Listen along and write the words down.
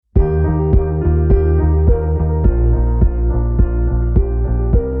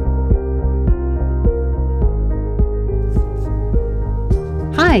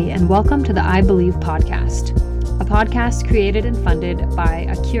Hi, and welcome to the I Believe podcast, a podcast created and funded by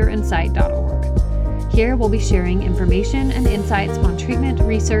ocularandsight.org. Here we'll be sharing information and insights on treatment,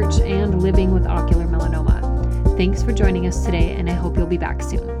 research, and living with ocular melanoma. Thanks for joining us today, and I hope you'll be back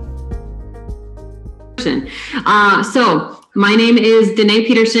soon. My name is Danae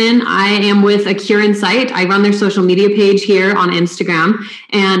Peterson. I am with Ocular and Sight. I run their social media page here on Instagram.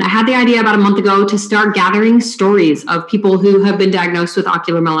 And I had the idea about a month ago to start gathering stories of people who have been diagnosed with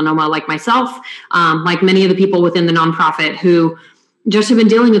ocular melanoma, like myself, like many of the people within the nonprofit who just have been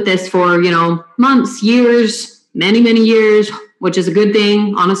dealing with this for, months, years, many years, which is a good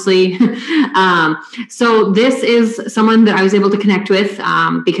thing, honestly. So this is someone that I was able to connect with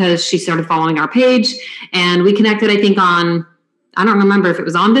because she started following our page, and we connected, I think, on, I don't remember if it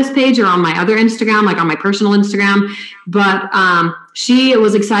was on this page or on my other Instagram, like on my personal Instagram, but she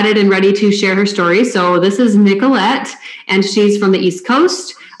was excited and ready to share her story. So this is Nicolette, and she's from the East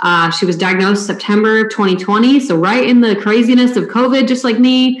Coast. She was diagnosed September 2020, so right in the craziness of COVID, just like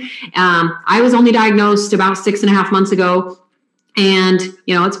me. I was only diagnosed about 6.5 months ago. And,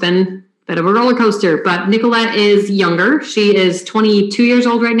 it's been a bit of a roller coaster, but Nicolette is younger. She is 22 years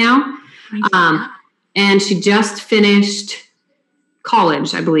old right now. And she just finished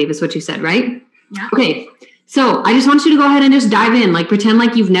college, I believe is what you said, right? Yeah. Okay. So I just want you to go ahead and just dive in, like pretend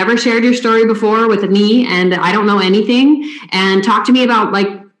like you've never shared your story before with me and I don't know anything, and talk to me about like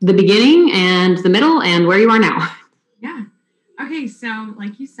the beginning and the middle and where you are now. Yeah. Okay, so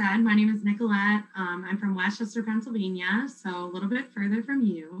like you said, my name is Nicolette. I'm from Westchester, Pennsylvania, so a little bit further from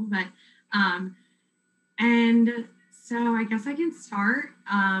you. But and so I guess I can start.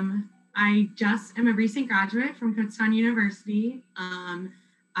 I just am a recent graduate from Kutztown University. I'm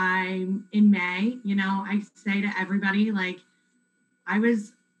in May. I say to everybody, like, I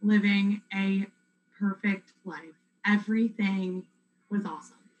was living a perfect life. Everything was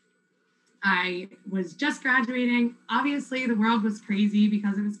awesome. I was just graduating. Obviously, the world was crazy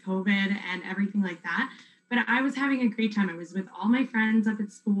because it was COVID and everything like that. But I was having a great time. I was with all my friends up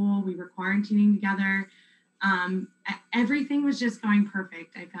at school. We were quarantining together. Everything was just going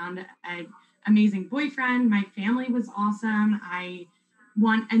perfect. I found an amazing boyfriend. My family was awesome.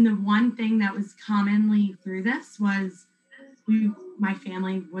 And the one thing that was commonly through this was my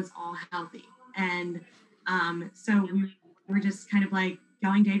family was all healthy. And so we were just kind of like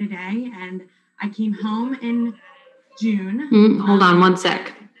going day to day, and I came home in June. Hold on one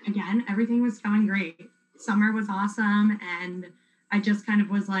sec. Again, everything was going great. Summer was awesome, and I just kind of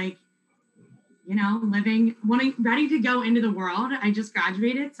was like, ready to go into the world. I just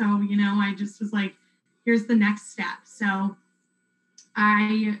graduated, so I just was like, here's the next step. So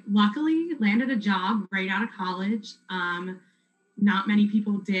I luckily landed a job right out of college. Not many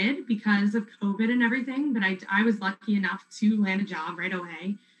people did because of COVID and everything, but I was lucky enough to land a job right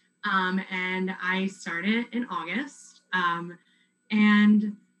away. And I started in August.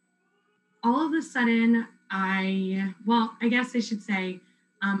 And all of a sudden, I guess I should say,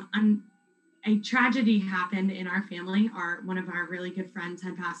 a tragedy happened in our family. One of our really good friends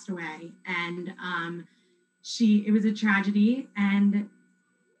had passed away, and it was a tragedy, and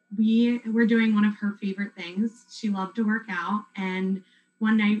we were doing one of her favorite things. She loved to work out. And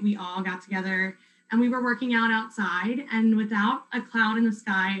one night we all got together and we were working out outside, and without a cloud in the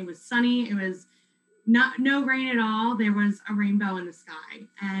sky, it was sunny. It was no rain at all. There was a rainbow in the sky,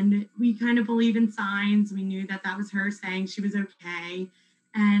 and we kind of believe in signs. We knew that was her saying she was okay.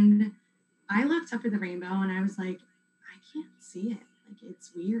 And I looked up at the rainbow and I was like, I can't see it. Like,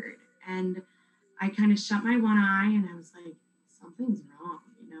 it's weird. And I kind of shut my one eye and I was like, something's wrong.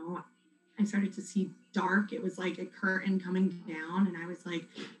 I started to see dark. It was like a curtain coming down, and I was like,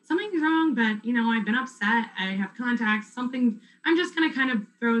 something's wrong, but I've been upset. I have contacts, I'm just going to kind of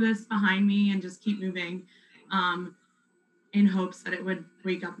throw this behind me and just keep moving, in hopes that it would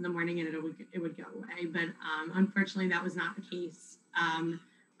wake up in the morning and it would go away. But unfortunately, that was not the case.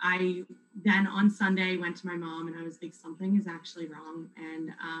 I then on Sunday went to my mom and I was like, something is actually wrong.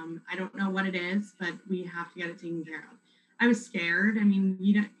 And I don't know what it is, but we have to get it taken care of. I was scared. I mean,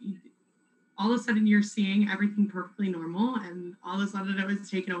 all of a sudden you're seeing everything perfectly normal, and all of a sudden it was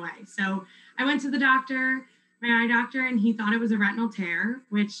taken away. So I went to the doctor, my eye doctor, and he thought it was a retinal tear,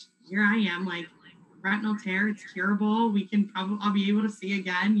 which here I am like, retinal tear, it's curable. I'll be able to see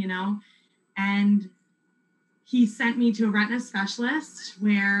again, and he sent me to a retina specialist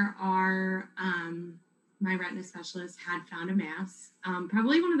where my retina specialist had found a mass.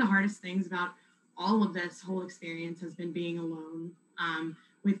 Probably one of the hardest things about all of this whole experience has been being alone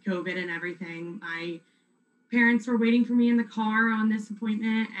with COVID and everything. parents were waiting for me in the car on this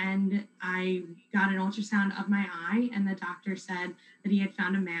appointment, and I got an ultrasound of my eye, and the doctor said that he had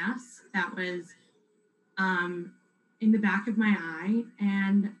found a mass that was in the back of my eye.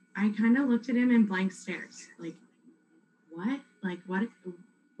 And I kind of looked at him in blank stares, like, what? Like, what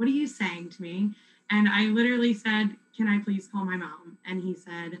are you saying to me? And I literally said, can I please call my mom? And he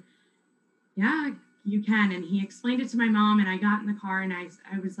said, yeah, you can. And he explained it to my mom, and I got in the car, and I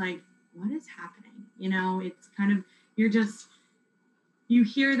was like, what is happening? You know, it's kind of, you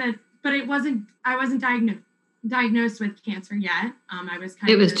hear that, but I wasn't diagnosed with cancer yet.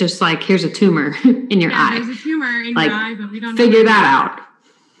 It was just like, here's a tumor in your eye. There's a tumor in your eye, but we don't figure that out.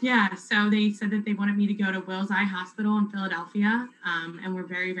 Yeah. So they said that they wanted me to go to Wills Eye Hospital in Philadelphia. And we're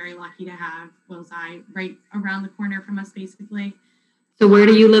very, very lucky to have Wills Eye right around the corner from us, basically. So where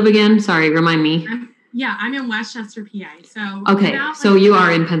do you live again? Sorry, remind me. I'm in Westchester, PA. So okay. So you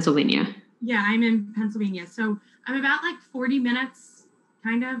are in Pennsylvania. Yeah, I'm in Pennsylvania. So I'm about like 40 minutes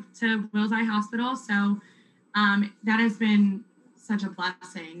kind of to Wills Eye Hospital. So that has been such a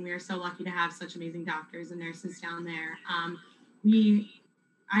blessing. We are so lucky to have such amazing doctors and nurses down there.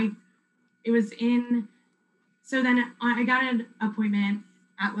 So then I got an appointment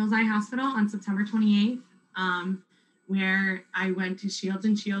at Wills Eye Hospital on September 28th, where I went to Shields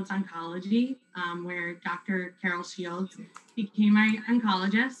 & Shields Oncology, where Dr. Carol Shields became my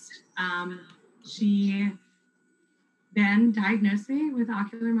oncologist. She then diagnosed me with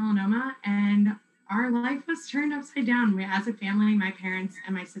ocular melanoma, and our life was turned upside down. As a family, my parents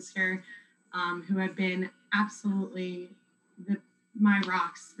and my sister, who have been absolutely my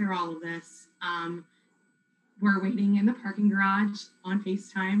rocks through all of this, were waiting in the parking garage on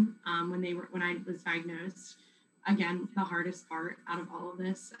FaceTime when I was diagnosed. Again, the hardest part out of all of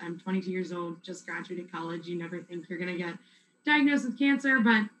this. I'm 22 years old, just graduated college. You never think you're going to get diagnosed with cancer,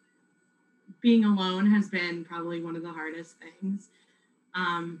 but being alone has been probably one of the hardest things.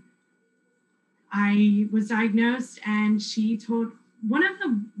 I was diagnosed, and she told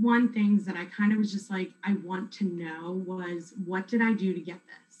one things that I kind of was just like, I want to know was, what did I do to get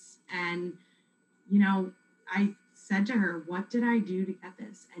this? And, you know, I said to her, what did I do to get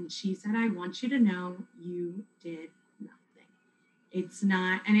this? And she said, I want you to know you did nothing. It's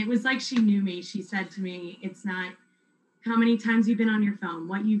not, and it was like she knew me. She said to me, it's not how many times you've been on your phone,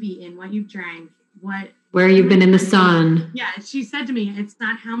 what you've eaten, what you've drank, where you've been in the sun. Yeah, she said to me, it's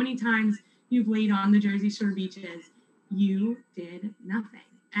not how many times you've laid on the Jersey Shore beaches. You did nothing.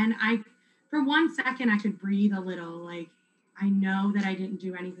 And for 1 second, I could breathe a little, like, I know that I didn't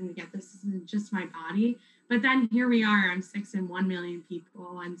do anything to get this. This isn't just my body. But then here we are, I'm 6 in 1 million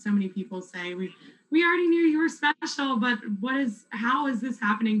people. And so many people say, we already knew you were special, but how is this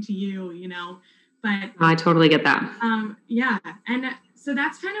happening to you? You know, but I totally get that. Yeah. And so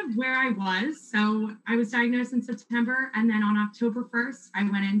that's kind of where I was. So I was diagnosed in September. And then on October 1st, I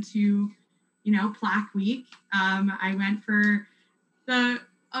went into, plaque week. I went for a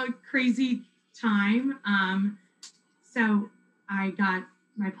crazy time. So I got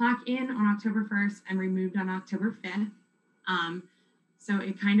my plaque in on October 1st and removed on October 5th. So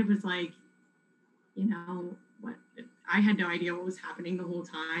it kind of was like, I had no idea what was happening the whole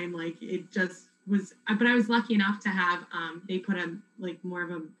time. Like, it just was, but I was lucky enough to have, they put more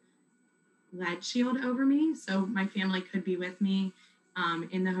of a lead shield over me. So my family could be with me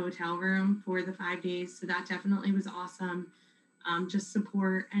in the hotel room for the 5 days. So that definitely was awesome. Just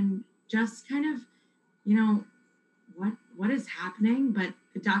support and just kind of, what is happening? But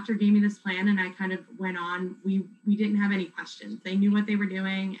the doctor gave me this plan, and I kind of went on. We didn't have any questions. They knew what they were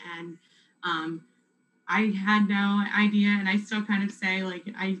doing, and I had no idea. And I still kind of say, like,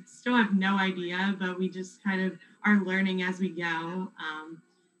 I still have no idea, but we just kind of are learning as we go.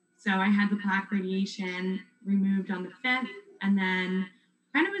 So I had the plaque radiation removed on the 5th, and then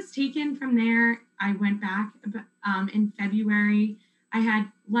kind of was taken from there. I went back in February. I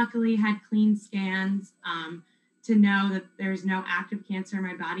luckily had clean scans to know that there's no active cancer in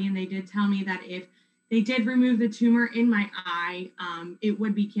my body. And they did tell me that if they did remove the tumor in my eye, it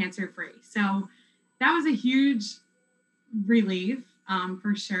would be cancer-free. So that was a huge relief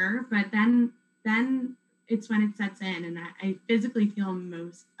for sure. But then it's when it sets in, and I physically feel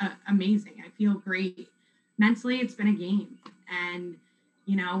amazing. I feel great. Mentally, it's been a game. And,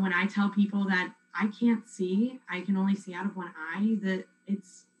 when I tell people that I can't see, I can only see out of one eye, that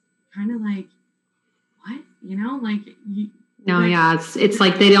it's kind of like, what? It's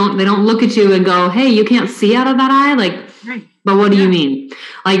like they don't look at you and go, hey, you can't see out of that eye. Like, right. But what do you mean?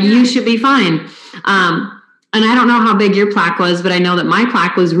 Like, you should be fine. And I don't know how big your plaque was, but I know that my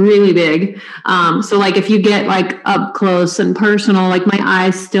plaque was really big. So like, if you get like up close and personal, like my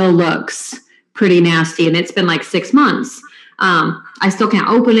eye still looks pretty nasty, and it's been like 6 months. I still can't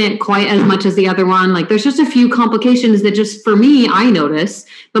open it quite as much as the other one. Like there's just a few complications that just for me, I notice,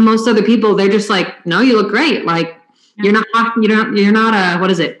 but most other people, they're just like, no, you look great. Like you're not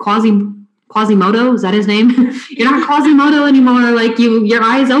what is it? Quasimodo, is that his name? You're not Quasimodo anymore. Like your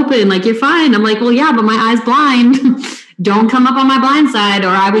eyes open, like you're fine. I'm like, well, yeah, but my eye's blind. Don't come up on my blind side or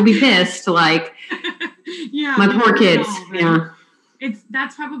I will be pissed. Like yeah, my poor kids. Yeah.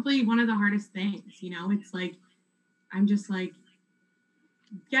 That's probably one of the hardest things, it's like, I'm just like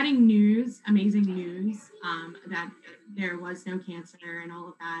getting amazing news, that there was no cancer and all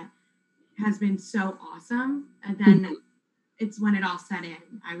of that has been so awesome. And then it's when it all set in,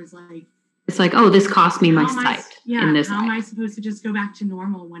 I was like, it's like, oh, this cost me my sight. How am I supposed to just go back to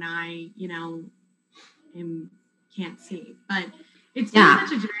normal when I, can't see? But it's been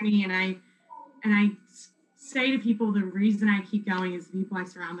such a journey. And I say to people, the reason I keep going is the people I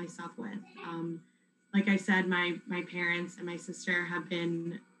surround myself with. Like I said, my parents and my sister have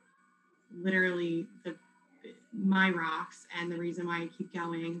been literally my rocks and the reason why I keep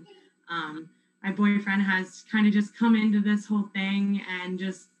going. My boyfriend has kind of just come into this whole thing and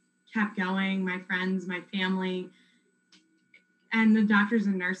just kept going. My friends, my family, and the doctors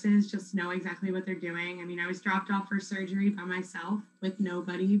and nurses just know exactly what they're doing. I mean, I was dropped off for surgery by myself with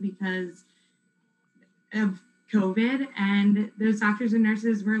nobody because of COVID. And those doctors and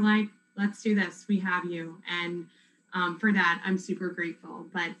nurses were like, let's do this. We have you. And for that, I'm super grateful.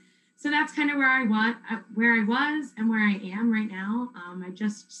 But so that's kind of where I was and where I am right now. I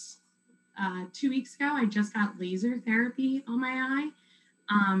just 2 weeks ago, I just got laser therapy on my eye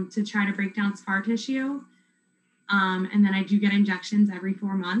to try to break down scar tissue. And then I do get injections every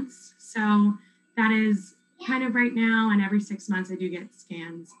 4 months. So that is kind of right now. And every 6 months, I do get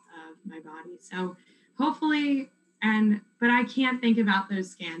scans of my body. So hopefully, but I can't think about those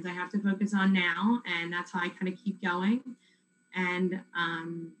scans. I have to focus on now. And that's how I kind of keep going. And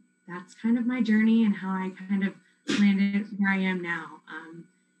that's kind of my journey and how I kind of landed where I am now.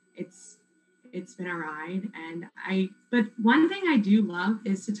 It's been a ride, but one thing I do love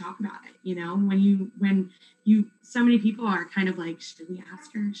is to talk about it. When so many people are kind of like, should we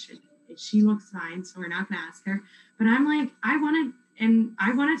ask her? She looks fine, so we're not going to ask her. But I'm like, I want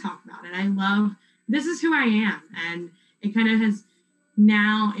to talk about it. This is who I am. And it kind of has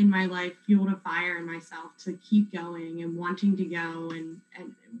now in my life fueled a fire in myself to keep going and wanting to go and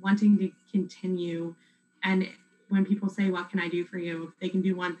wanting to continue. And when people say, what can I do for you? If they can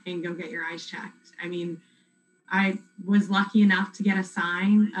do one thing, go get your eyes checked. I mean, I was lucky enough to get a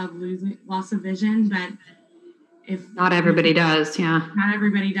sign of loss of vision, but not everybody does. Yeah. Not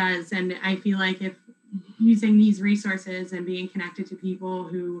everybody does. And I feel like if using these resources and being connected to people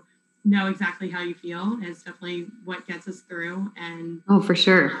who know exactly how you feel is definitely what gets us through. And for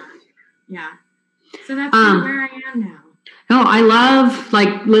sure. Yeah. So that's kind of where I am now. No, I love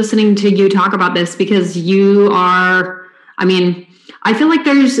listening to you talk about this because you are, I mean, I feel like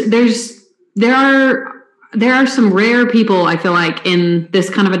there are some rare people I feel like in this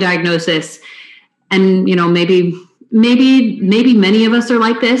kind of a diagnosis, and maybe many of us are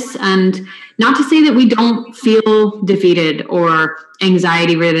like this, and not to say that we don't feel defeated or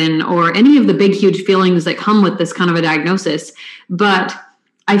anxiety ridden or any of the big, huge feelings that come with this kind of a diagnosis. But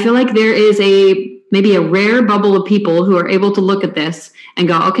I feel like there is maybe a rare bubble of people who are able to look at this and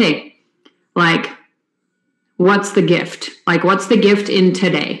go, okay, what's the gift? What's the gift in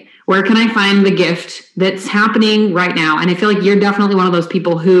today? Where can I find the gift that's happening right now? And I feel like you're definitely one of those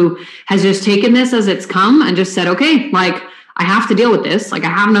people who has just taken this as it's come and just said, okay, I have to deal with this. I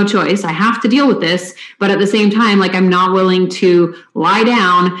have no choice. I have to deal with this. But at the same time, I'm not willing to lie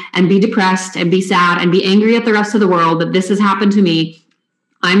down and be depressed and be sad and be angry at the rest of the world that this has happened to me.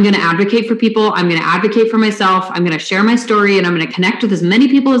 I'm going to advocate for people. I'm going to advocate for myself. I'm going to share my story, and I'm going to connect with as many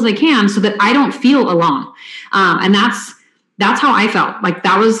people as I can so that I don't feel alone. And that's how I felt.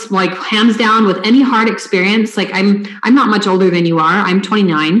 That was hands down with any hard experience. I'm not much older than you are. I'm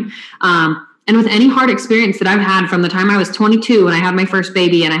 29. And with any hard experience that I've had from the time I was 22 when I had my first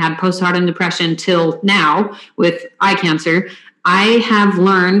baby and I had postpartum depression till now with eye cancer, I have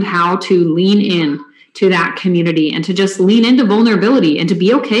learned how to lean in to that community and to just lean into vulnerability and to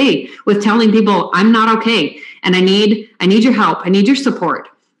be okay with telling people I'm not okay. And I need your help. I need your support.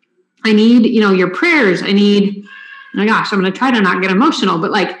 I need, your prayers. I need, oh my gosh, I'm going to try to not get emotional,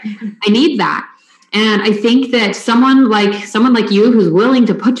 but I need that. And I think that someone like you who's willing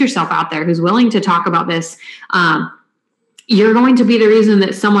to put yourself out there, who's willing to talk about this, you're going to be the reason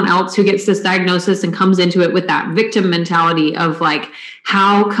that someone else who gets this diagnosis and comes into it with that victim mentality of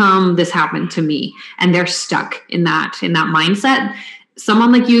how come this happened to me? And they're stuck in that mindset.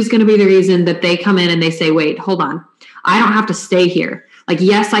 someone like you is going to be the reason that they come in and they say, wait, hold on. I don't have to stay here. Like,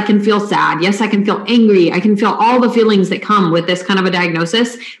 yes, I can feel sad. Yes, I can feel angry. I can feel all the feelings that come with this kind of a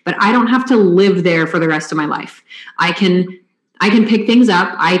diagnosis, but I don't have to live there for the rest of my life. I can pick things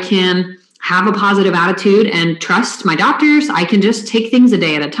up. I can have a positive attitude and trust my doctors. I can just take things a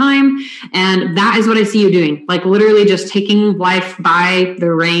day at a time. And that is what I see you doing. Like, literally just taking life by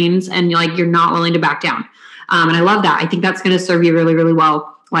the reins, and like, you're not willing to back down. And I love that. I think that's going to serve you really, really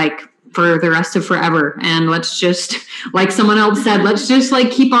well, like for the rest of forever. And let's just, like someone else said, let's just like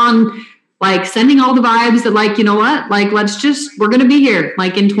keep on like sending all the vibes that like, you know what, like, we're going to be here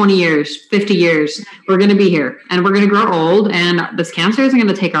like in 20 years, 50 years, we're going to be here and we're going to grow old, and this cancer isn't going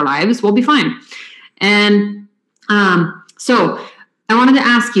to take our lives. We'll be fine. And so I wanted to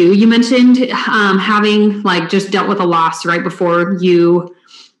ask you, you mentioned having like just dealt with a loss right before you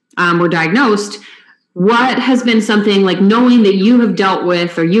were diagnosed. What has been something, like, knowing that you have dealt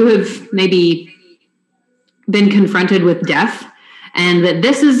with, or you have maybe been confronted with death, and that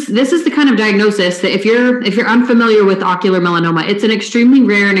this is the kind of diagnosis that if you're unfamiliar with ocular melanoma, it's an extremely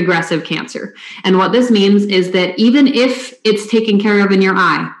rare and aggressive cancer. And what this means is that even if it's taken care of in your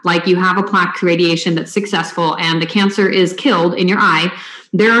eye, like you have a plaque radiation that's successful and the cancer is killed in your eye,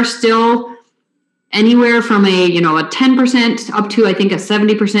 there are still anywhere from a 10% up to, I think, a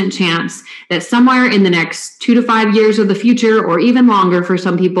 70% chance that somewhere in the next 2 to 5 years of the future, or even longer for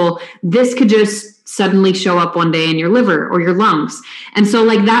some people, this could just suddenly show up one day in your liver or your lungs. And so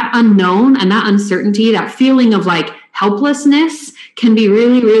like that unknown and that uncertainty, that feeling of like helplessness can be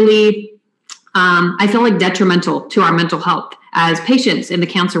really, really, I feel like detrimental to our mental health as patients in the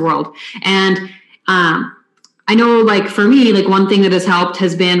cancer world. And I know, like, for me, like, one thing that has helped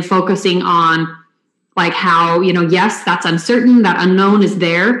has been focusing on like how, yes, that's uncertain, that unknown is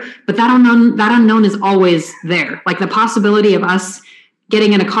there, but that unknown is always there. Like the possibility of us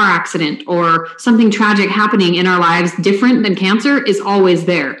getting in a car accident or something tragic happening in our lives different than cancer is always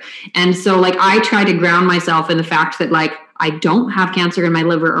there. And so like, I try to ground myself in the fact that like, I don't have cancer in my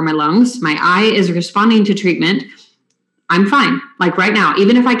liver or my lungs. My eye is responding to treatment. I'm fine. Like right now,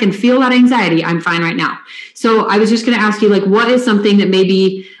 even if I can feel that anxiety, I'm fine right now. So I was just going to ask you, like, what is something that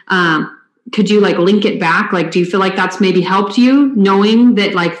maybe, could you like link it back? Like, do you feel like that's maybe helped you, knowing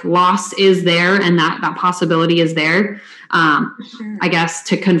that like loss is there and that possibility is there? Sure. I guess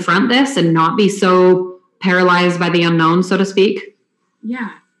to confront this and not be so paralyzed by the unknown, so to speak.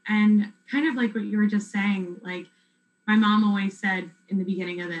 Yeah. And kind of like what you were just saying, like my mom always said in the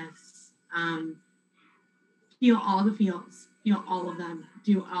beginning of this, feel all the feels, feel all of them,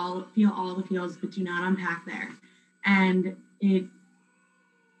 feel all the feels, but do not unpack there. And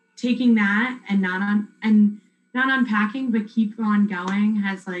taking that and not unpacking, but keep on going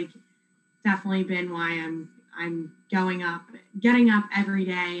has like definitely been why I'm getting up every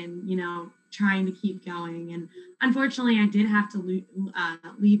day and, trying to keep going. And unfortunately I did have to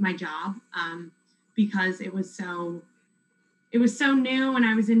leave my job because it was so new and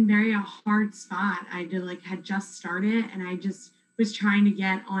I was in a hard spot. I had just started and I just was trying to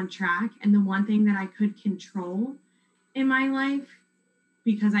get on track. And the one thing that I could control in my life,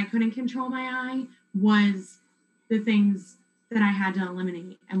 because I couldn't control my eye, was the things that I had to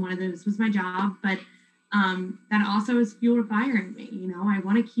eliminate. And one of those was my job, but that also has fueled a fire in me. I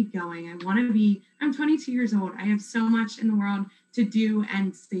want to keep going. I'm 22 years old. I have so much in the world to do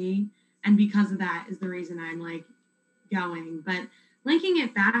and see. And because of that is the reason I'm like going. But linking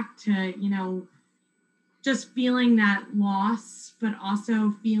it back to, just feeling that loss, but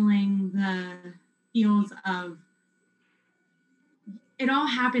also feeling the feels of, it all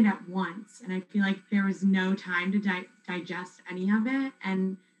happened at once. And I feel like there was no time to digest any of it.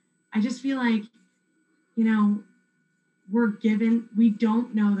 And I just feel like, we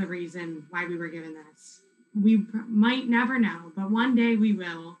don't know the reason why we were given this. We might never know, but one day we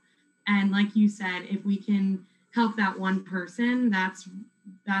will. And like you said, if we can help that one person, that's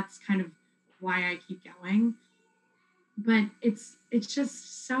kind of why I keep going. But it's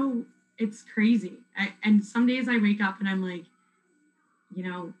just so, it's crazy. And some days I wake up and I'm like,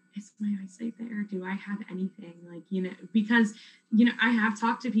 is my eyesight there? Do I have anything? Because, I have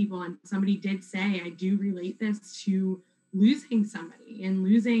talked to people and somebody did say, I do relate this to losing somebody and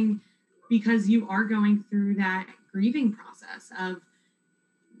losing, because you are going through that grieving process of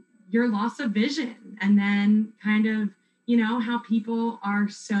your loss of vision. And then kind of, how people are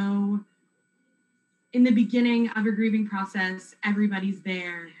so, in the beginning of a grieving process, everybody's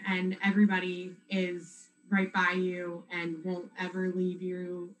there and everybody is right by you and won't ever leave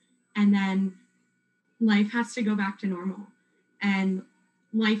you. And then life has to go back to normal. And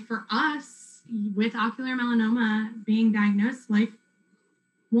life for us with ocular melanoma being diagnosed, life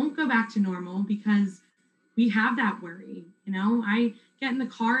won't go back to normal because we have that worry. I get in the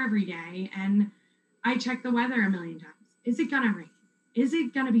car every day and I check the weather a million times. Is it going to rain? Is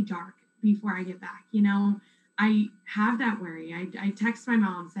it going to be dark before I get back? I have that worry. I text my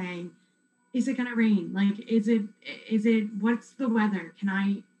mom saying, is it going to rain? Like, what's the weather?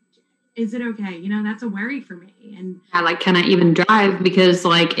 Is it okay? That's a worry for me. And can I even drive? Because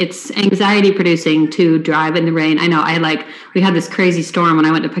it's anxiety producing to drive in the rain. I know we had this crazy storm when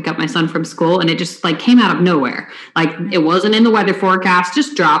I went to pick up my son from school, and it just came out of nowhere. It wasn't in the weather forecast,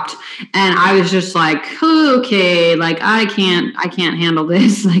 just dropped. And I was just okay, I can't handle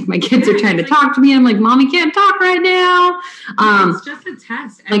this. My kids are trying to talk to me. I'm Mommy can't talk right now. It's just a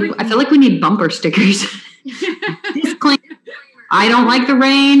test. I feel we need bumper stickers. Disclaimer. I don't like the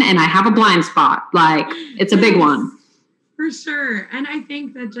rain and I have a blind spot. It's a big one. For sure. And I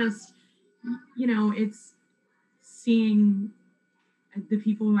think that just, it's seeing the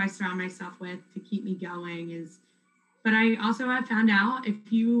people who I surround myself with to keep me going but I also have found out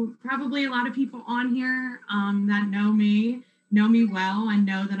probably a lot of people on here that know me well and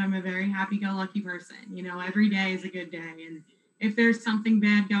know that I'm a very happy-go-lucky person. Every day is a good day. And if there's something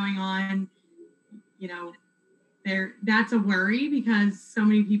bad going on, that's a worry because so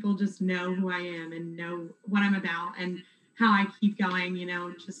many people just know who I am and know what I'm about and how I keep going,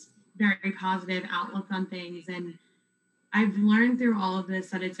 just very positive outlook on things. And I've learned through all of this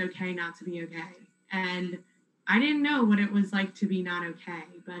that it's okay not to be okay. And I didn't know what it was like to be not okay,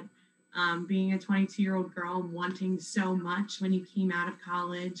 but being a 22-year-old girl and wanting so much when you came out of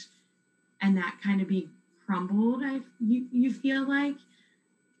college and that kind of being crumbled, you feel like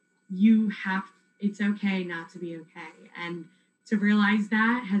it's okay not to be okay. And to realize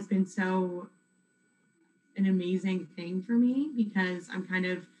that has been so an amazing thing for me because I'm kind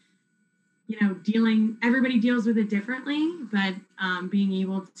of, everybody deals with it differently, but being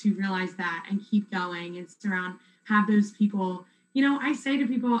able to realize that and keep going and have those people, I say to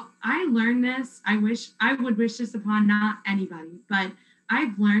people, I learned this. I would wish this upon not anybody, but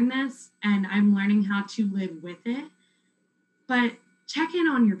I've learned this and I'm learning how to live with it. But check in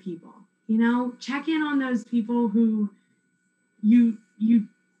on your people. Check in on those people who you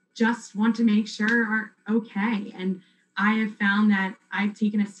just want to make sure are okay. And I have found that I've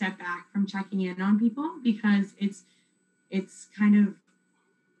taken a step back from checking in on people because it's kind of,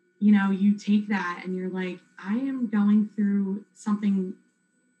 you take that and you're I am going through something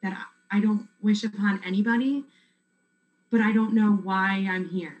that I don't wish upon anybody, but I don't know why I'm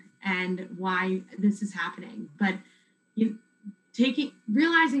here and why this is happening. But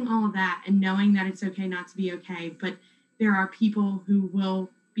realizing all of that and knowing that it's okay not to be okay, but there are people who will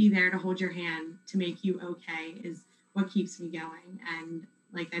be there to hold your hand to make you okay is what keeps me going. And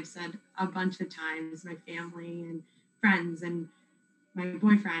like I've said a bunch of times, my family and friends and my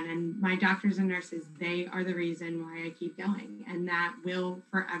boyfriend and my doctors and nurses, they are the reason why I keep going. And that will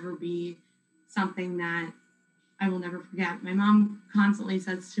forever be something that I will never forget. My mom constantly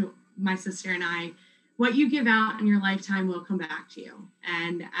says to my sister and I, what you give out in your lifetime will come back to you.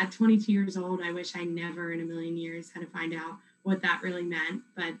 And at 22 years old, I wish I never in a million years had to find out what that really meant.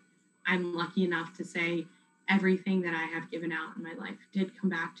 But I'm lucky enough to say everything that I have given out in my life did come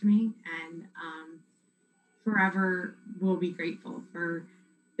back to me. And forever will be grateful for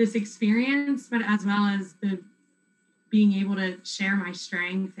this experience, but as well as being able to share my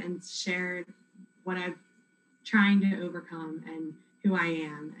strength and share what I'm trying to overcome and who I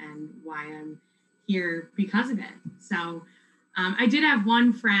am and why I'm here because of it. So I did have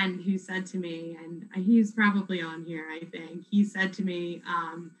one friend who said to me, and he's probably on here, I think, he said to me,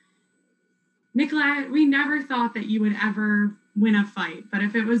 Nicolette, we never thought that you would ever win a fight, but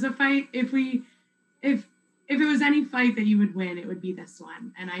if it was a fight, if it was any fight that you would win, it would be this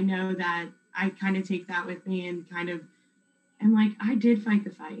one. And I know that I kind of take that with me and kind of am like, I did fight the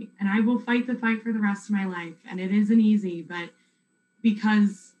fight and I will fight the fight for the rest of my life. And it isn't easy, but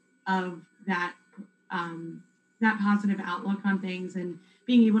because of that positive outlook on things and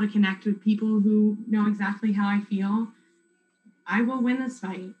being able to connect with people who know exactly how I feel, I will win this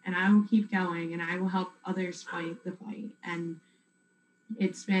fight and I will keep going and I will help others fight the fight. And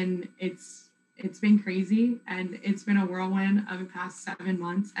it's been crazy and it's been a whirlwind of the past 7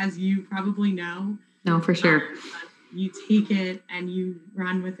 months, as you probably know. No, for sure. You take it and you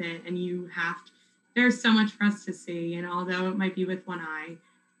run with it and there's so much for us to see. And although it might be with one eye,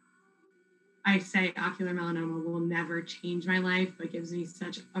 I say ocular melanoma will never change my life, but gives me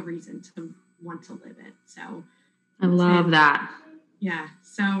such a reason to want to live it. So I love that. Yeah.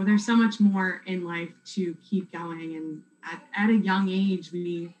 So there's so much more in life to keep going. And at a young age,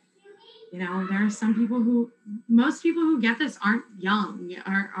 You know, there are some people most people who get this aren't young,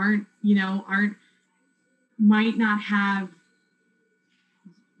 might not have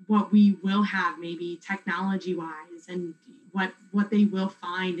what we will have, maybe technology wise, and what they will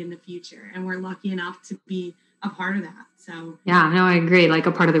find in the future. And we're lucky enough to be a part of that. So yeah, no, I agree. Like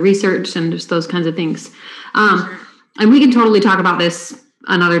a part of the research and just those kinds of things. Sure. And we can totally talk about this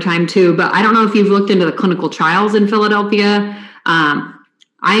another time too, but I don't know if you've looked into the clinical trials in Philadelphia.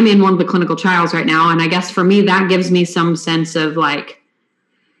 I'm in one of the clinical trials right now. And I guess for me, that gives me some sense of like,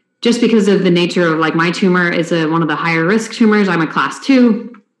 just because of the nature of like my tumor is one of the higher risk tumors. I'm a class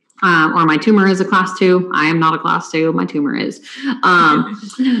 2, or my tumor is a class 2. I am not a class 2. My tumor is.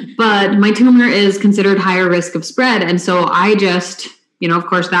 But my tumor is considered higher risk of spread. And so I just, of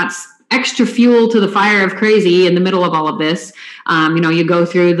course, that's extra fuel to the fire of crazy in the middle of all of this. You go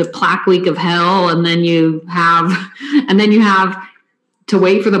through the plaque week of hell, and then you have to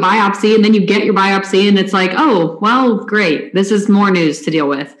wait for the biopsy, and then you get your biopsy, and it's like, oh, well, great. This is more news to deal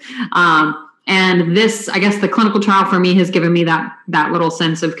with. And this, I guess the clinical trial for me has given me that little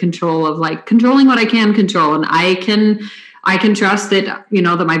sense of control of like controlling what I can control. And I can trust that,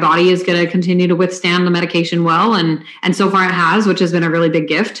 that my body is going to continue to withstand the medication well. And so far it has, which has been a really big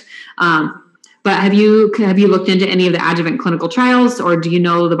gift. But have you looked into any of the adjuvant clinical trials, or do you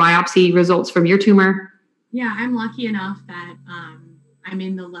know the biopsy results from your tumor? Yeah, I'm lucky enough that I'm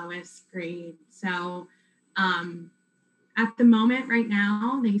in the lowest grade. So at the moment right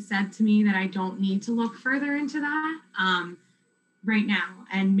now, they said to me that I don't need to look further into that right now.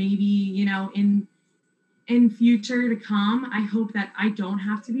 And maybe, in future to come, I hope that I don't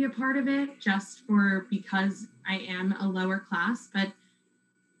have to be a part of it because I am a lower class. But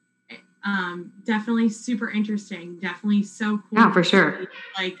definitely super interesting. Definitely so cool. Yeah, for sure.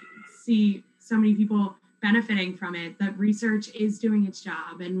 See so many people benefiting from it. The research is doing its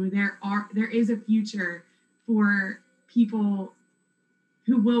job, and there is a future for people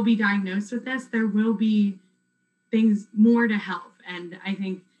who will be diagnosed with this. There will be things more to help, and I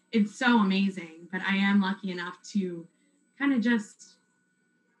think it's so amazing. But I am lucky enough to kind of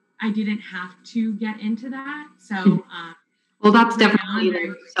I didn't have to get into that. So well, that's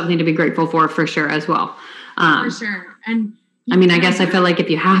definitely something to be grateful for sure as well. For sure. And I guess I feel like if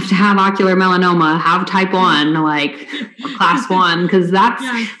you have to have ocular melanoma, have type 1, or class 1, because that's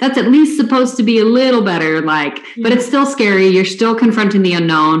at least supposed to be a little better, but it's still scary. You're still confronting the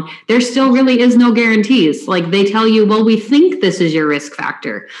unknown. There still really is no guarantees. Like they tell you, well, we think this is your risk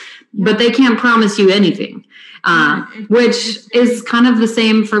factor, but they can't promise you anything, which is kind of the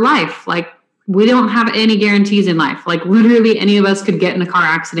same for life. Like we don't have any guarantees in life. Like literally any of us could get in a car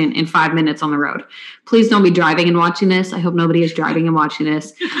accident in 5 minutes on the road. Please don't be driving and watching this. I hope nobody is driving and watching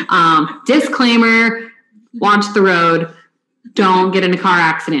this. Disclaimer, watch the road. Don't get in a car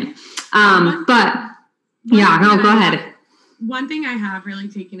accident. Go ahead. One thing I have really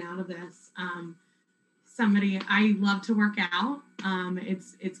taken out of this, I love to work out.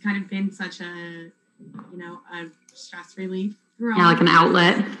 It's kind of been such a stress relief. Yeah, like an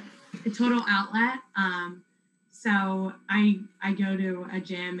outlet. A total outlet. So I go to a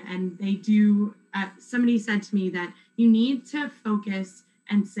gym, and they do, somebody said to me that you need to focus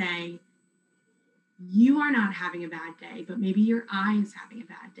and say, you are not having a bad day, but maybe your eye is having a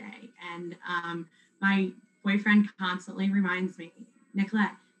bad day. And my boyfriend constantly reminds me,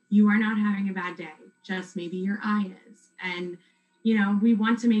 Nicolette, you are not having a bad day, just maybe your eye is. And we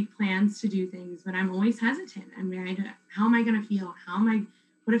want to make plans to do things, but I'm always hesitant. How am I going to feel?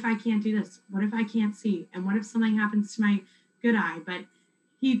 What if I can't do this? What if I can't see? And what if something happens to my good eye? But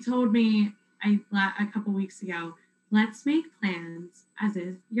he told me a couple weeks ago, let's make plans as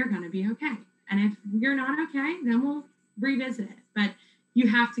if you're going to be okay. And if you're not okay, then we'll revisit it. But you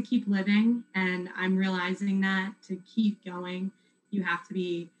have to keep living. And I'm realizing that to keep going, you have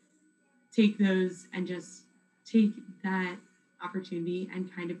to take those and just take that opportunity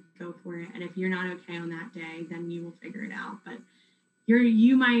and kind of go for it. And if you're not okay on that day, then you will figure it out. But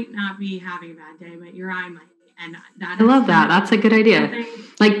you might not be having a bad day, but your eye might. And I love that. That's a good idea.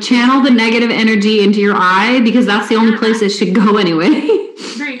 Like channel the negative energy into your eye, because that's the only place it should go anyway.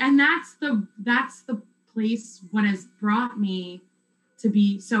 Right. And that's the place what has brought me to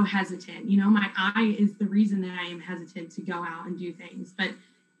be so hesitant. My eye is the reason that I am hesitant to go out and do things. But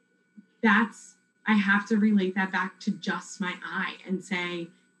I have to relate that back to just my eye and say,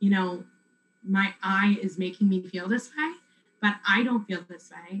 my eye is making me feel this way, but I don't feel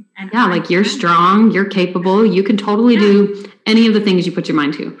this way. And you're strong, you're capable, you can totally do any of the things you put your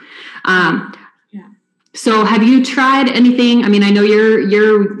mind to. So have you tried anything? I know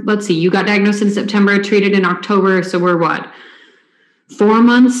you're let's see, you got diagnosed in September, treated in October. So we're what? 4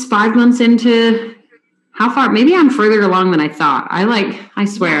 months, 5 months into, how far? Maybe I'm further along than I thought. I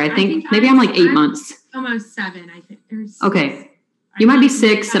swear, I think maybe I'm like 8 months. Almost 7, I think. Okay. You might be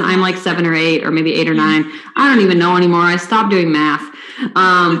 6 and I'm like 7 or 8 or maybe 8 or 9. I don't even know anymore. I stopped doing math.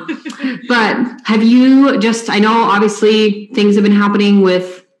 But have you I know obviously things have been happening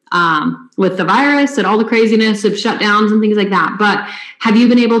with the virus and all the craziness of shutdowns and things like that. But have you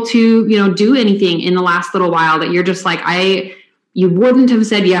been able to, do anything in the last little while that you're just like, you wouldn't have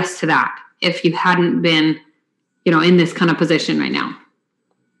said yes to that if you hadn't been, in this kind of position right now?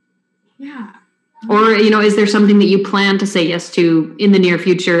 Yeah. Or, is there something that you plan to say yes to in the near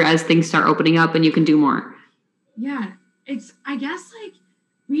future as things start opening up and you can do more? Yeah, I guess like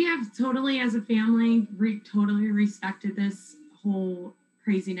we have totally, as a family, totally respected this whole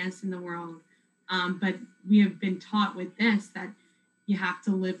craziness in the world. But we have been taught with this that you have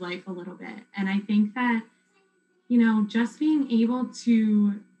to live life a little bit. And I think that, just being able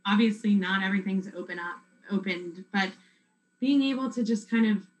to, obviously not everything's opened, but being able to just kind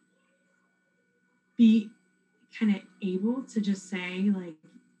of be able to just say, like,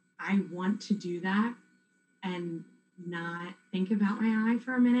 I want to do that and not think about my eye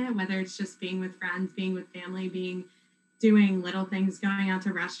for a minute, whether it's just being with friends, being with family, doing little things, going out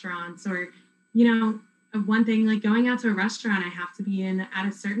to restaurants, or, one thing, like going out to a restaurant, I have to be at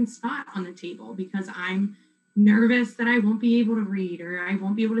a certain spot on the table because I'm nervous that I won't be able to read or I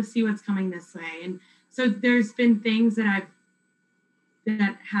won't be able to see what's coming this way. And so there's been things that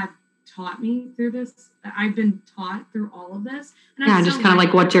have taught me through this. I've been taught through all of this. And just kind of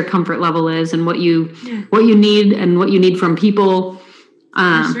like what your comfort level is and what you need and what you need from people.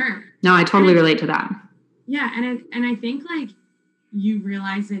 For sure. No, I totally relate to that. Yeah. And I think like you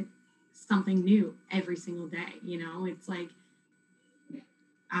realize it's something new every single day. It's like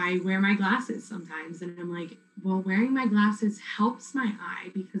I wear my glasses sometimes and I'm like, well, wearing my glasses helps my eye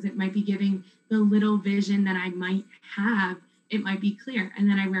because it might be giving the little vision that I might have. It might be clear. And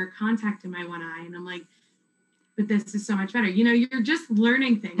then I wear contact in my one eye and I'm like, but this is so much better. You're just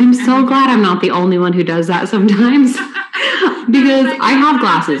learning things. I'm so glad I'm not the only one who does that sometimes because I have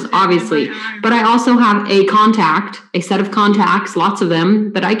glasses, obviously, but I also have a set of contacts, lots of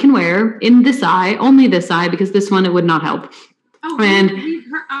them that I can wear in this eye, only this eye, because this one, it would not help. Oh, and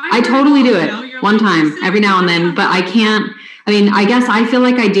I totally do it one time every now and then, but I can't, I guess I feel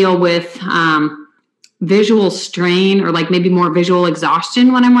like I deal with, visual strain or like maybe more visual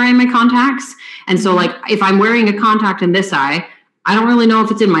exhaustion when I'm wearing my contacts. And so like if I'm wearing a contact in this eye, I don't really know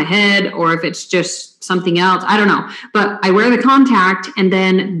if it's in my head or if it's just something else. I don't know. But I wear the contact and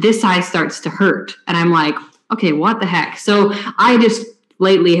then this eye starts to hurt. And I'm like, okay, what the heck? So I just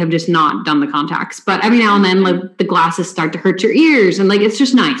lately have just not done the contacts. But every now and then like the glasses start to hurt your ears. And like it's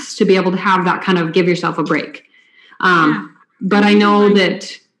just nice to be able to have that kind of give yourself a break. But I know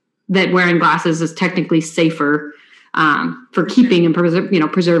that wearing glasses is technically safer for keeping and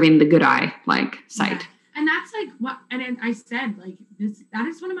preserving the good eye sight. Yeah. And that's like what, and I said like this, that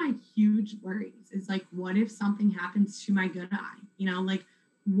is one of my huge worries is like, what if something happens to my good eye?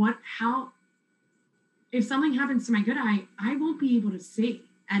 If something happens to my good eye, I won't be able to see.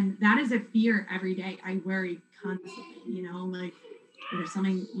 And that is a fear every day. I worry constantly, like if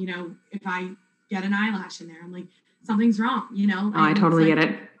something, if I get an eyelash in there, I'm like, something's wrong, I totally get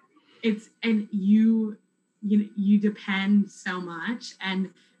it. And you depend so much.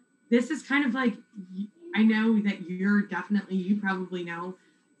 And this is kind of like, I know that you probably know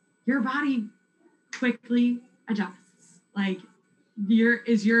your body quickly adjusts. Like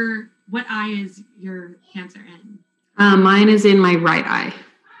what eye is your cancer in? Mine is in my right eye.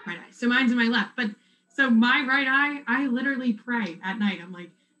 Right eye. So mine's in my left, but so my right eye, I literally pray at night. I'm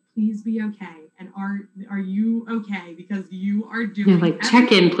like, please be okay. And are you okay? Because you are doing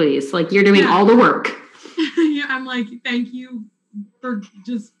check in, please. Like you're doing all the work. Yeah, I'm like, thank you for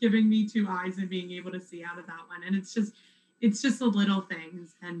just giving me 2 eyes and being able to see out of that one. And it's just the little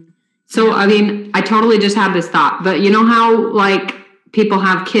things. And so, I totally just had this thought, but you know how like people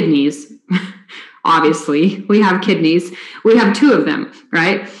have kidneys, obviously we have kidneys, we have 2 of them,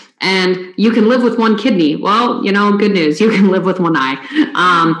 right? And you can live with 1 kidney. Well, good news. You can live with 1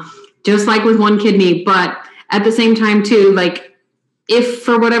 eye, just like with 1 kidney. But at the same time too, like if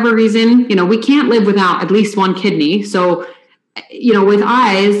for whatever reason, we can't live without at least 1 kidney. So, with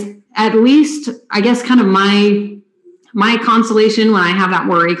eyes, at least I guess kind of my consolation when I have that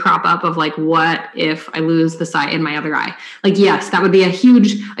worry crop up of like, what if I lose the sight in my other eye? Like, yes, that would be a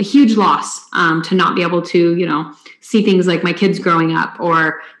huge loss, to not be able to, see things like my kids growing up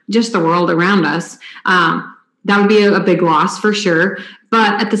or just the world around us. That would be a big loss for sure.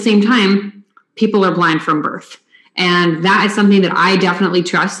 But at the same time, people are blind from birth. And that is something that I definitely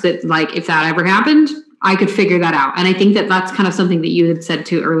trust that, like, if that ever happened, I could figure that out. And I think that that's kind of something that you had said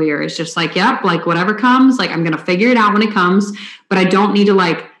too earlier. It's just like, yep, like whatever comes, like I'm going to figure it out when it comes, but I don't need to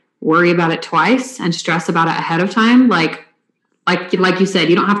like worry about it twice and stress about it ahead of time. Like you said,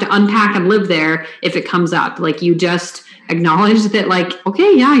 you don't have to unpack and live there if it comes up. Like you just acknowledge that, like,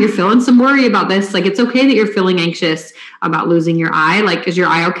 okay, yeah, you're feeling some worry about this. Like, it's okay that you're feeling anxious about losing your eye. Like, is your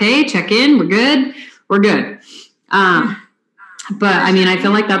eye okay? Check in. We're good. We're good. But I mean, I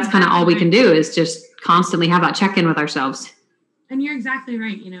feel like that's kind of all we can do is just constantly have that check-in with ourselves. And you're exactly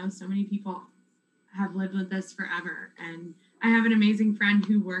right. You know, so many people have lived with this forever. And I have an amazing friend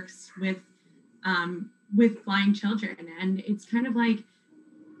who works with blind children. And it's kind of like,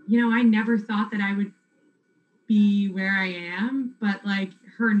 you know, I never thought that I would be where I am, but like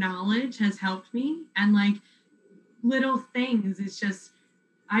her knowledge has helped me. And like little things, it's just,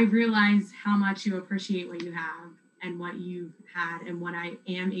 I realize how much you appreciate what you have and what you've had and what I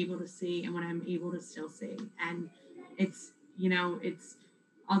am able to see and what I'm able to still see. And it's, you know, it's,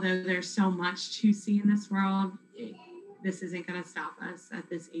 although there's so much to see in this world, this isn't going to stop us at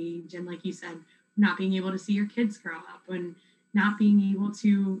this age. And like you said, not being able to see your kids grow up and not being able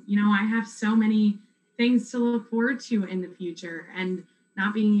to, you know, I have so many things to look forward to in the future, and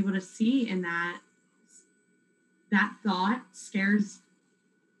not being able to see in that thought scares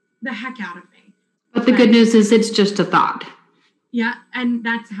the heck out of me. But the good news is it's just a thought. Yeah. And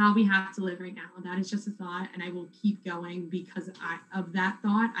that's how we have to live right now. That is just a thought. And I will keep going because of that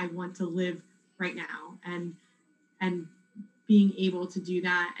thought. I want to live right now and being able to do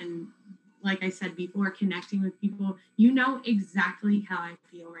that. And like I said before, connecting with people, you know exactly how I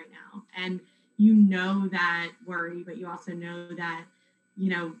feel right now. And you know that worry, but you also know that, you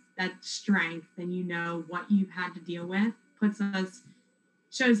know, that strength, and you know what you've had to deal with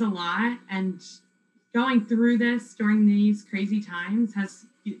shows a lot. And going through this during these crazy times has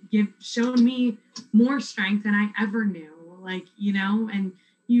shown me more strength than I ever knew. Like, you know, and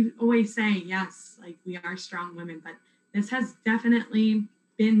you always say, yes, like we are strong women, but this has definitely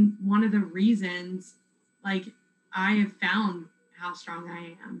been one of the reasons, like, I have found how strong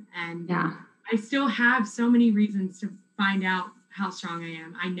I am. And yeah. I still have so many reasons to find out how strong I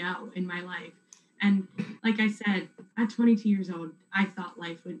am. I know in my life. And like I said, at 22 years old, I thought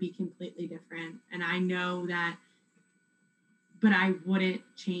life would be completely different. And I know that, but I wouldn't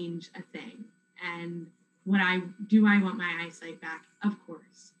change a thing. And I want my eyesight back? Of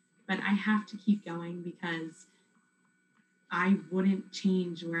course. But I have to keep going because I wouldn't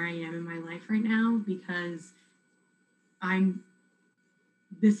change where I am in my life right now, because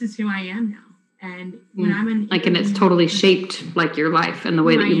this is who I am now. And when I'm in, like, and it's totally shaped like your life and the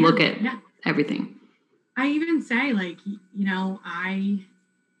way that you look at everything. I even say, like, you know, I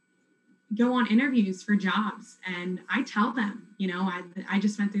go on interviews for jobs and I tell them, you know, I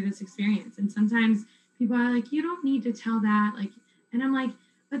just went through this experience. And sometimes people are like, you don't need to tell that. Like, and I'm like,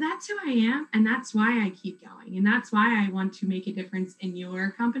 but that's who I am. And that's why I keep going. And that's why I want to make a difference in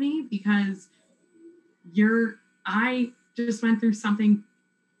your company, because I just went through something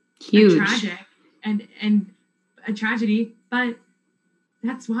huge, tragic and a tragedy, but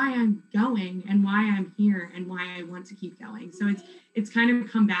that's why I'm going and why I'm here and why I want to keep going. So it's kind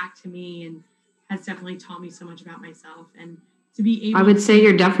of come back to me and has definitely taught me so much about myself. And to be able, I would say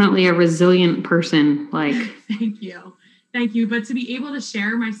you're definitely a resilient person. Like, Thank you. But to be able to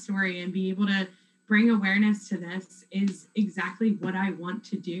share my story and be able to bring awareness to this is exactly what I want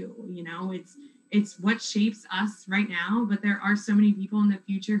to do. You know, it's what shapes us right now, but there are so many people in the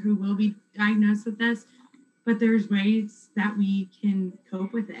future who will be diagnosed with this. But there's ways that we can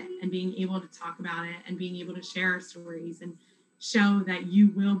cope with it, and being able to talk about it and being able to share our stories and show that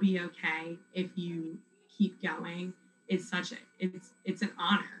you will be okay if you keep going is it's an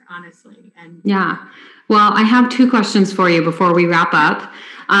honor, honestly. And yeah. Well, I have 2 questions for you before we wrap up.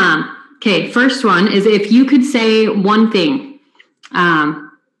 Okay. First one is, if you could say one thing,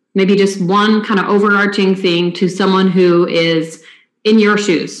 maybe just one kind of overarching thing to someone who is in your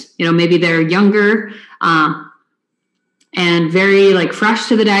shoes, you know, maybe they're younger, and very like fresh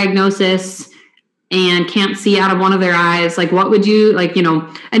to the diagnosis and can't see out of one of their eyes. Like, what would you like, you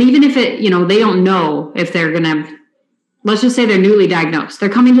know, and even if it, you know, they don't know if they're going to, let's just say they're newly diagnosed. They're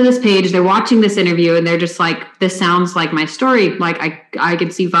coming to this page, they're watching this interview, and they're just like, this sounds like my story. Like I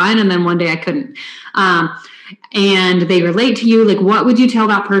could see fine. And then one day I couldn't, and they relate to you. Like, what would you tell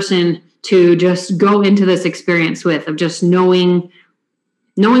that person to just go into this experience with, of just knowing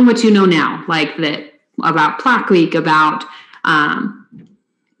what you know now, like that, about Plaque Week, about,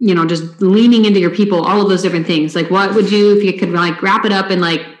 you know, just leaning into your people, all of those different things. Like, what would you, if you could like wrap it up in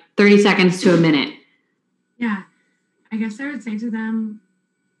like 30 seconds to a minute? Yeah. I guess I would say to them,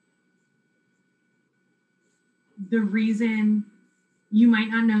 the reason, you might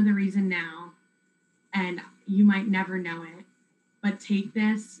not know the reason now, and you might never know it, but take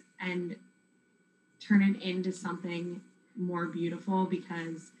this and turn it into something more beautiful,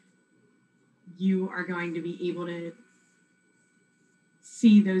 because you are going to be able to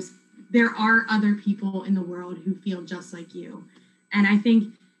see those. There are other people in the world who feel just like you. And I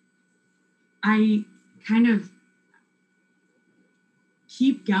think I kind of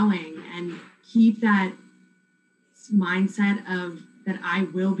keep going and keep that mindset of that I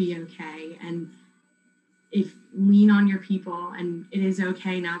will be okay. And if lean on your people, and it is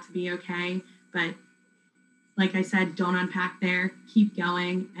okay not to be okay. But like I said, don't unpack there, keep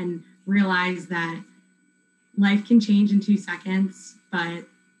going, and realize that life can change in 2 seconds, but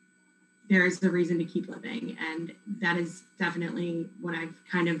there is a reason to keep living. And that is definitely what I've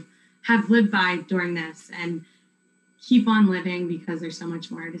kind of have lived by during this, and keep on living, because there's so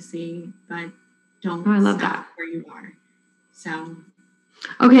much more to see, but don't I love stop that. where you are. So.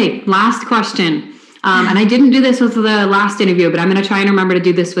 Okay. Last question. And I didn't do this with the last interview, but I'm going to try and remember to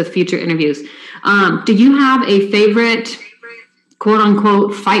do this with future interviews. Do you have a favorite quote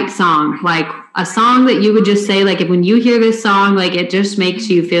unquote fight song? Like a song that you would just say, like, if when you hear this song, like it just makes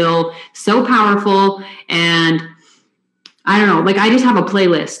you feel so powerful. And I don't know, like I just have a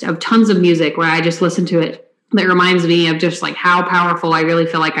playlist of tons of music where I just listen to it. That reminds me of just like how powerful I really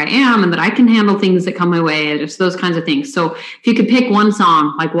feel like I am, and that I can handle things that come my way, and just those kinds of things. So if you could pick one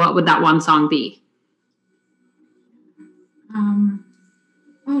song, like what would that one song be? I'm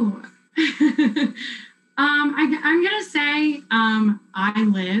gonna say I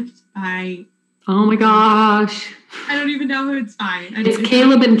Lived by, Oh my gosh. I don't even know who it's by. It's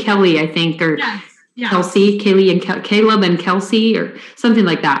Caleb and Kelly, I think, or Yes. Kelsey, Caleb and Kelsey, or something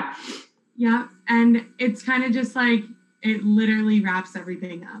like that. Yeah. And it's kind of just like, it literally wraps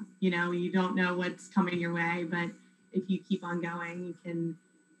everything up. You know, you don't know what's coming your way, but if you keep on going,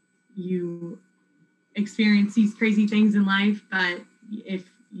 you experience these crazy things in life. But if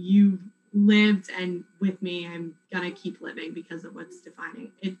you've lived and with me, I'm gonna keep living because of what's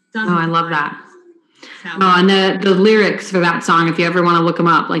defining it. Doesn't. Oh, I love that. So. Oh, and the lyrics for that song, if you ever want to look them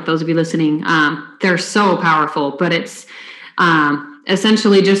up, like those of you listening, they're so powerful. But it's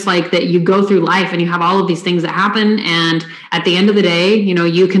essentially just like that you go through life and you have all of these things that happen. And at the end of the day, you know,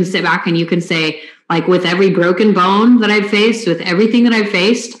 you can sit back and you can say, like, with every broken bone that I've faced, with everything that I've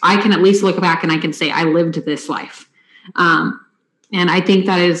faced, I can at least look back and I can say, I lived this life. And I think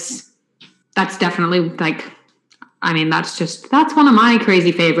that's definitely like, I mean, that's one of my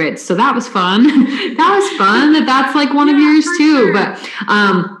crazy favorites. So that was fun. That was fun. That's like one of yours too. Sure. But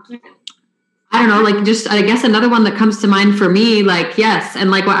I don't know, like just, I guess another one that comes to mind for me, like, yes.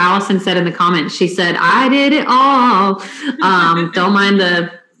 And like what Allison said in the comments, she said, I did it all. Don't mind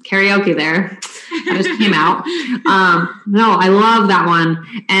the karaoke there. That just came out. No, I love that one.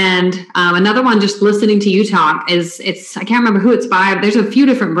 And another one, just listening to you talk, I can't remember who it's by. There's a few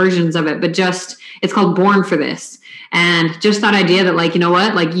different versions of it, but it's called Born for This. And just that idea that, like, you know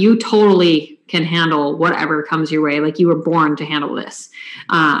what, like you totally can handle whatever comes your way. Like you were born to handle this.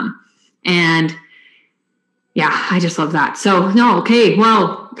 And yeah, I just love that. So no, okay.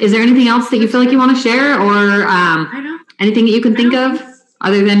 Well, is there anything else that you feel like you want to share, or anything that you can think of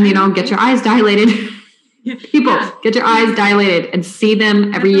other than, you know, get your eyes dilated? People, get your eyes dilated and see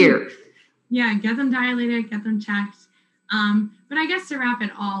them every year. Yeah, get them dilated, get them checked. But I guess to wrap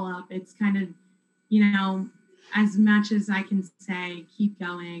it all up, it's kind of, you know, as much as I can say, keep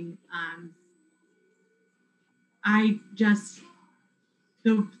going.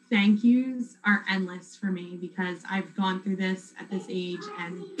 The thank yous are endless for me, because I've gone through this at this age,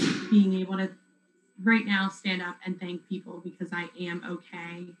 and being able to right now stand up and thank people because I am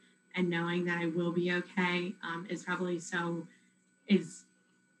okay, and knowing that I will be okay is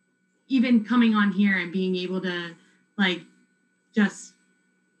even coming on here and being able to like just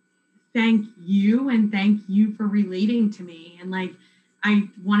thank you and thank you for relating to me. And like, I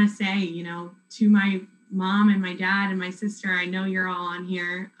want to say, you know, to my mom and my dad and my sister, I know you're all on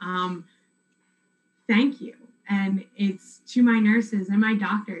here. Thank you. And it's to my nurses and my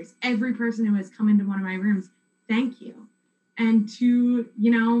doctors, every person who has come into one of my rooms, thank you. And to,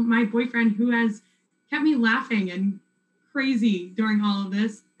 you know, my boyfriend who has kept me laughing and crazy during all of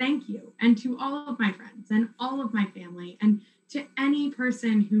this, thank you. And to all of my friends and all of my family, and to any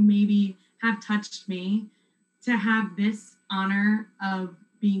person who maybe have touched me, to have this honor of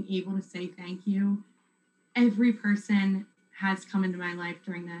being able to say thank you. Every person has come into my life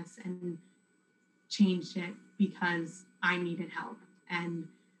during this and changed it because I needed help. And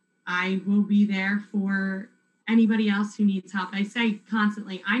I will be there for anybody else who needs help, I say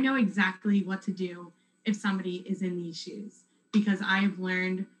constantly, I know exactly what to do if somebody is in these shoes, because I have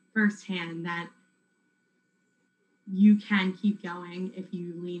learned firsthand that you can keep going if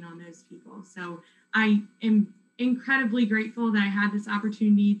you lean on those people. So I am incredibly grateful that I had this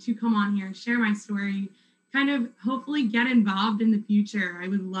opportunity to come on here and share my story, kind of hopefully get involved in the future. I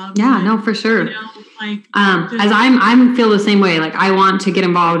would love no, for sure. As I'm feel the same way. Like, I want to get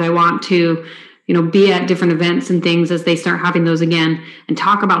involved. I want to, be at different events and things as they start having those again and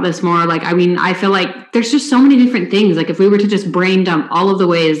talk about this more. Like, I mean, I feel like there's just so many different things. Like, if we were to just brain dump all of the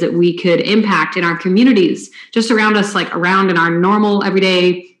ways that we could impact in our communities, just around us, like around in our normal,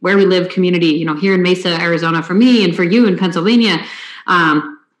 everyday, where we live community, here in Mesa, Arizona, for me and for you in Pennsylvania,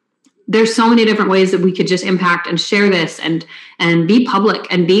 there's so many different ways that we could just impact and share this and be public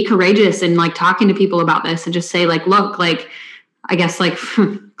and be courageous and like talking to people about this and just say like, look, like, I guess like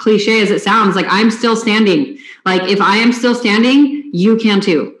cliche as it sounds, like I'm still standing. Like if I am still standing, you can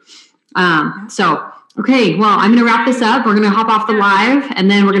too. So, okay, well, I'm going to wrap this up. We're going to hop off the live and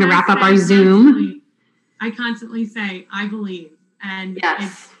then we're going to wrap up our Zoom. I constantly say, I believe, and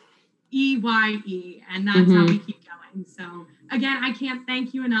yes. It's EYE, and that's how we keep going. So again, I can't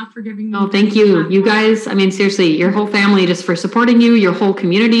thank you enough for giving me. Oh, thank you. You guys, I mean, seriously, your whole family just for supporting you, your whole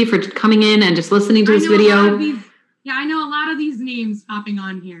community for coming in and just listening to this video. I know a lot of these names popping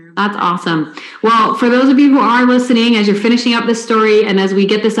on here. That's awesome. Well, for those of you who are listening, as you're finishing up this story and as we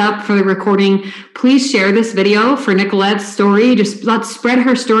get this up for the recording, please share this video for Nicolette's story. Just let's spread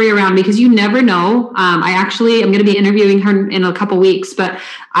her story around because you never know. I actually am going to be interviewing her in a couple weeks, but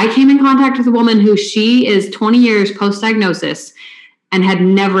I came in contact with a woman who she is 20 years post-diagnosis and had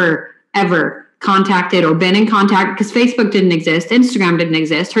never, ever contacted or been in contact because Facebook didn't exist. Instagram didn't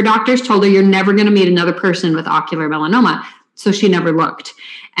exist. Her doctors told her you're never going to meet another person with ocular melanoma. So she never looked.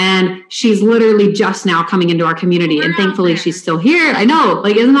 And she's literally just now coming into our community. And thankfully she's still here. I know,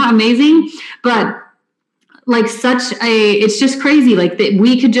 like, isn't that amazing? But like it's just crazy. Like that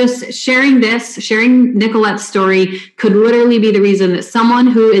we could just sharing Nicolette's story could literally be the reason that someone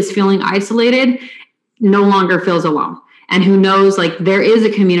who is feeling isolated no longer feels alone. And who knows, like there is a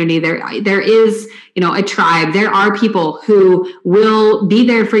community, there is, a tribe. There are people who will be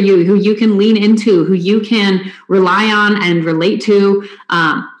there for you, who you can lean into, who you can rely on and relate to,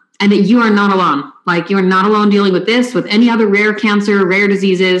 and that you are not alone. Like you are not alone dealing with this, with any other rare cancer, rare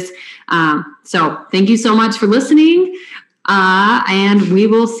diseases. So thank you so much for listening. And we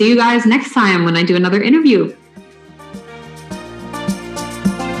will see you guys next time when I do another interview.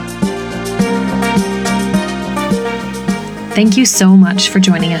 Thank you so much for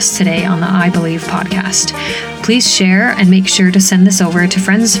joining us today on the I Believe podcast. Please share and make sure to send this over to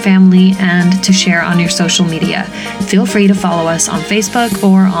friends, family, and to share on your social media. Feel free to follow us on Facebook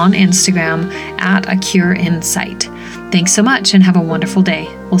or on Instagram at A Cure in Sight. Thanks so much and have a wonderful day.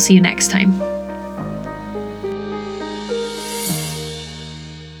 We'll see you next time.